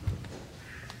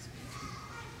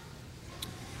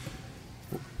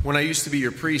When I used to be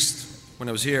your priest, when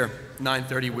I was here,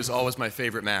 9:30 was always my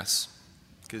favorite mass,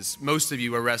 because most of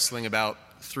you are wrestling about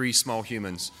 3 small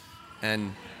humans,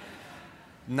 and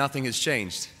nothing has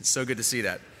changed. It's so good to see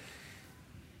that.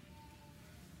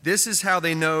 This is how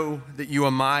they know that you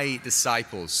are my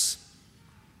disciples.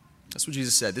 That's what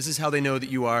Jesus said. This is how they know that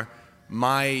you are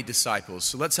my disciples.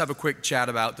 So let's have a quick chat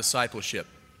about discipleship,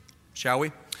 shall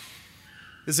we?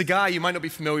 There's a guy, you might not be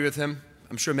familiar with him.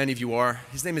 I'm sure many of you are.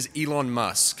 His name is Elon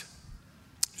Musk.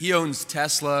 He owns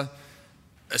Tesla,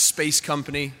 a space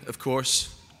company, of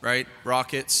course, right?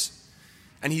 Rockets.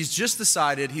 And he's just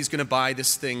decided he's going to buy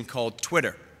this thing called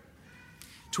Twitter.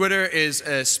 Twitter is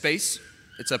a space.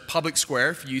 It's a public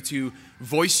square for you to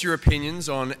voice your opinions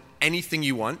on anything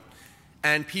you want.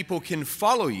 And people can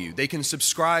follow you. They can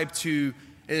subscribe to,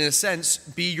 in a sense,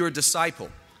 be your disciple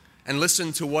and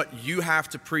listen to what you have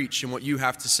to preach and what you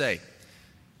have to say.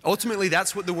 Ultimately,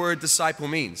 that's what the word disciple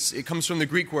means. It comes from the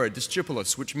Greek word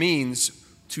disciplos, which means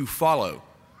to follow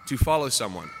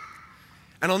someone.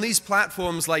 And on these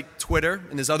platforms like Twitter,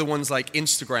 and there's other ones like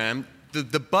Instagram,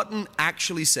 the button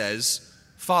actually says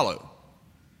follow.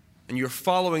 And you're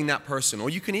following that person.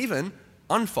 Or you can even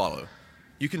unfollow.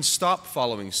 You can stop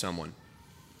following someone.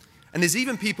 And there's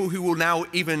even people who will now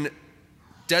even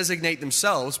designate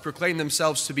themselves, proclaim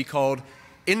themselves to be called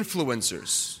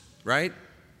influencers, right?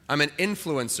 I'm an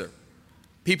influencer.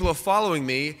 People are following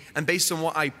me, and based on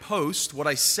what I post, what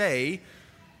I say,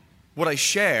 what I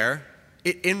share,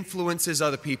 it influences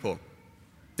other people.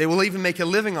 They will even make a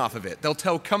living off of it. They'll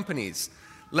tell companies,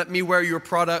 let me wear your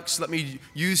products, let me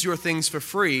use your things for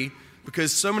free,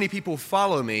 because so many people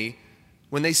follow me.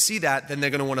 When they see that, then they're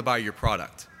going to want to buy your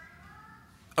product.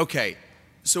 Okay,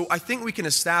 so I think we can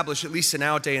establish, at least in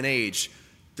our day and age,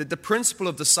 that the principle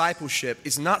of discipleship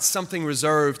is not something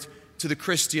reserved to the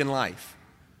Christian life.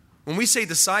 When we say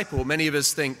disciple, many of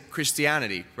us think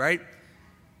Christianity, right?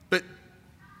 But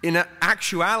in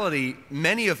actuality,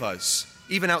 many of us,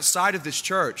 even outside of this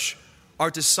church, are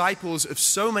disciples of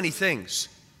so many things.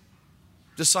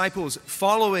 Disciples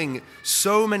following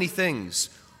so many things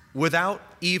without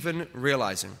even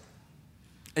realizing.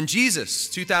 And Jesus,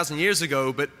 2,000 years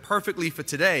ago, but perfectly for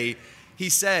today, he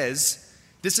says,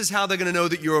 this is how they're going to know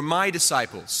that you're my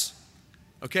disciples.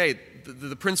 Okay,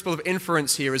 the principle of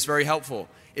inference here is very helpful.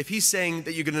 If he's saying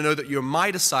that you're going to know that you're my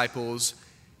disciples,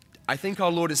 I think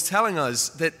our Lord is telling us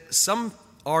that some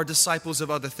are disciples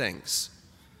of other things.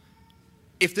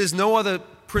 If there's no other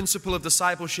principle of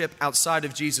discipleship outside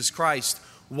of Jesus Christ,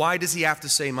 why does he have to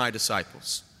say my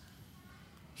disciples?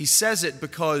 He says it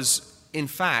because, in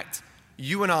fact,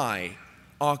 you and I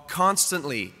are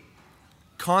constantly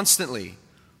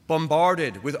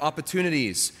bombarded with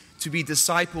opportunities to be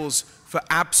disciples for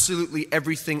absolutely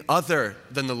everything other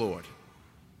than the Lord.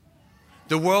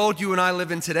 The world you and I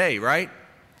live in today, right?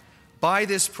 Buy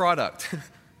this product.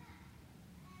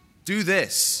 Do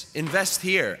this. Invest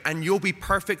here, and you'll be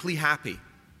perfectly happy.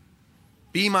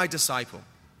 Be my disciple.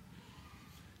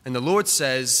 And the Lord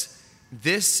says,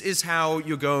 this is how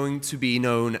you're going to be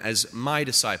known as my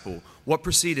disciple. What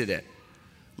preceded it?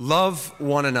 Love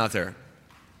one another.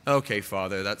 Okay,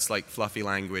 Father, that's like fluffy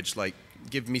language. Like,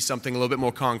 give me something a little bit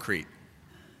more concrete.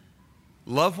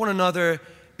 Love one another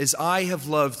as I have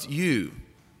loved you.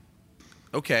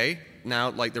 Okay,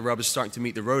 now like the rubber's starting to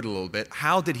meet the road a little bit.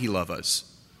 How did he love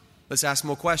us? Let's ask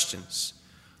more questions.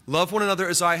 Love one another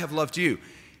as I have loved you.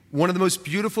 One of the most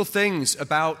beautiful things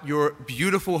about your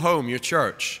beautiful home, your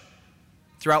church,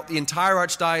 throughout the entire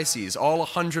archdiocese, all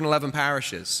 111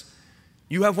 parishes,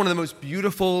 you have one of the most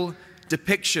beautiful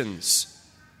depictions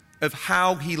of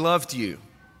how he loved you.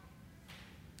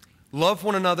 Love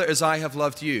one another as I have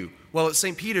loved you. Well, at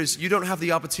St. Peter's, you don't have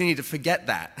the opportunity to forget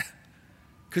that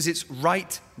because it's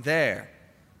right there.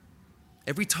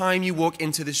 Every time you walk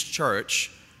into this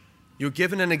church, you're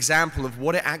given an example of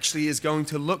what it actually is going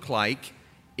to look like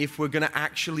if we're going to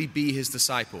actually be his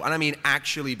disciple. And I mean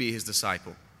actually be his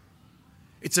disciple.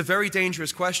 It's a very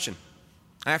dangerous question.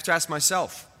 I have to ask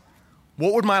myself,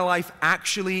 what would my life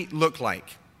actually look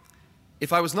like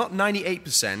if I was not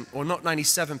 98% or not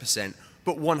 97%,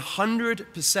 but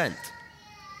 100%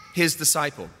 his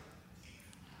disciple?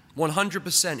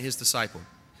 100% his disciple.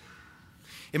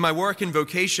 In my work in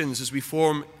vocations as we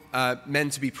form men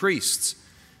to be priests,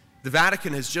 the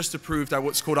Vatican has just approved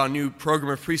what's called our new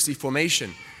program of priestly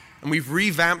formation, and we've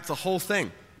revamped the whole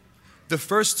thing. The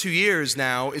first 2 years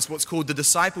now is what's called the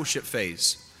discipleship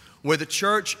phase, where the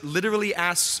church literally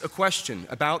asks a question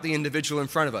about the individual in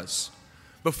front of us.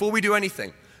 Before we do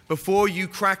anything, before you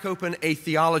crack open a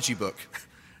theology book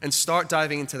and start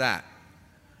diving into that,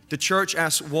 the church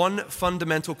asks one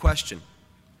fundamental question.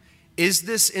 Is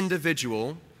this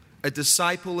individual a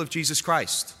disciple of Jesus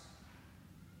Christ?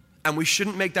 And we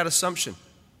shouldn't make that assumption.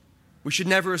 We should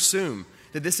never assume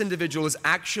that this individual is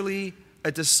actually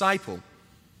a disciple,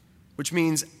 which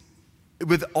means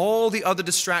with all the other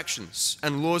distractions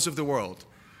and laws of the world,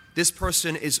 this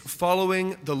person is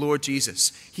following the Lord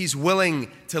Jesus. He's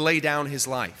willing to lay down his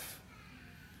life.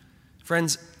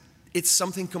 Friends, it's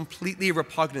something completely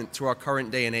repugnant to our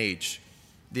current day and age,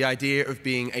 the idea of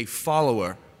being a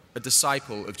follower, a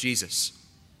disciple of Jesus.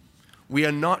 We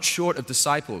are not short of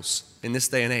disciples in this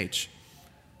day and age.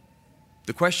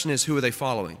 The question is, who are they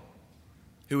following?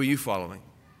 Who are you following?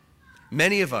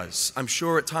 Many of us, I'm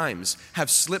sure at times, have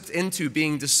slipped into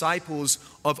being disciples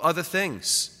of other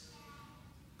things,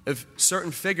 of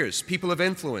certain figures, people of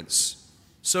influence,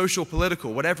 social,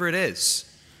 political, whatever it is.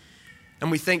 And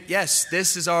we think, yes,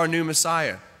 this is our new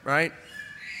Messiah, right?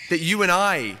 That you and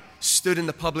I stood in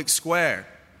the public square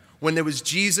when there was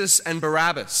Jesus and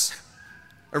Barabbas,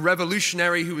 a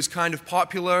revolutionary who was kind of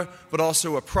popular, but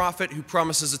also a prophet who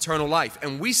promises eternal life.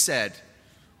 And we said,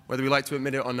 whether we like to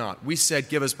admit it or not, we said,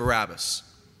 give us Barabbas.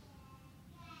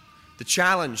 The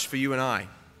challenge for you and I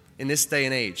in this day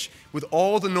and age, with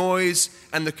all the noise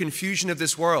and the confusion of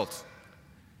this world,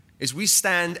 is we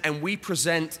stand and we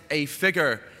present a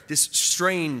figure, this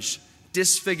strange,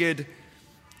 disfigured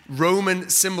Roman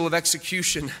symbol of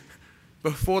execution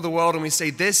before the world, and we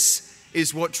say, this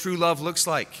is what true love looks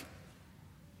like.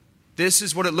 This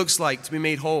is what it looks like to be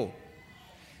made whole.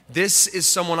 This is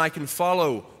someone I can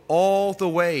follow all the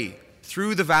way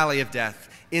through the valley of death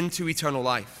into eternal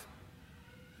life.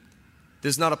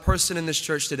 There's not a person in this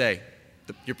church today,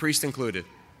 your priest included,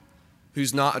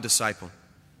 who's not a disciple.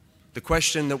 The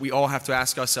question that we all have to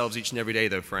ask ourselves each and every day,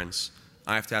 though, friends,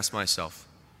 I have to ask myself,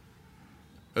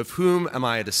 of whom am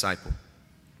I a disciple?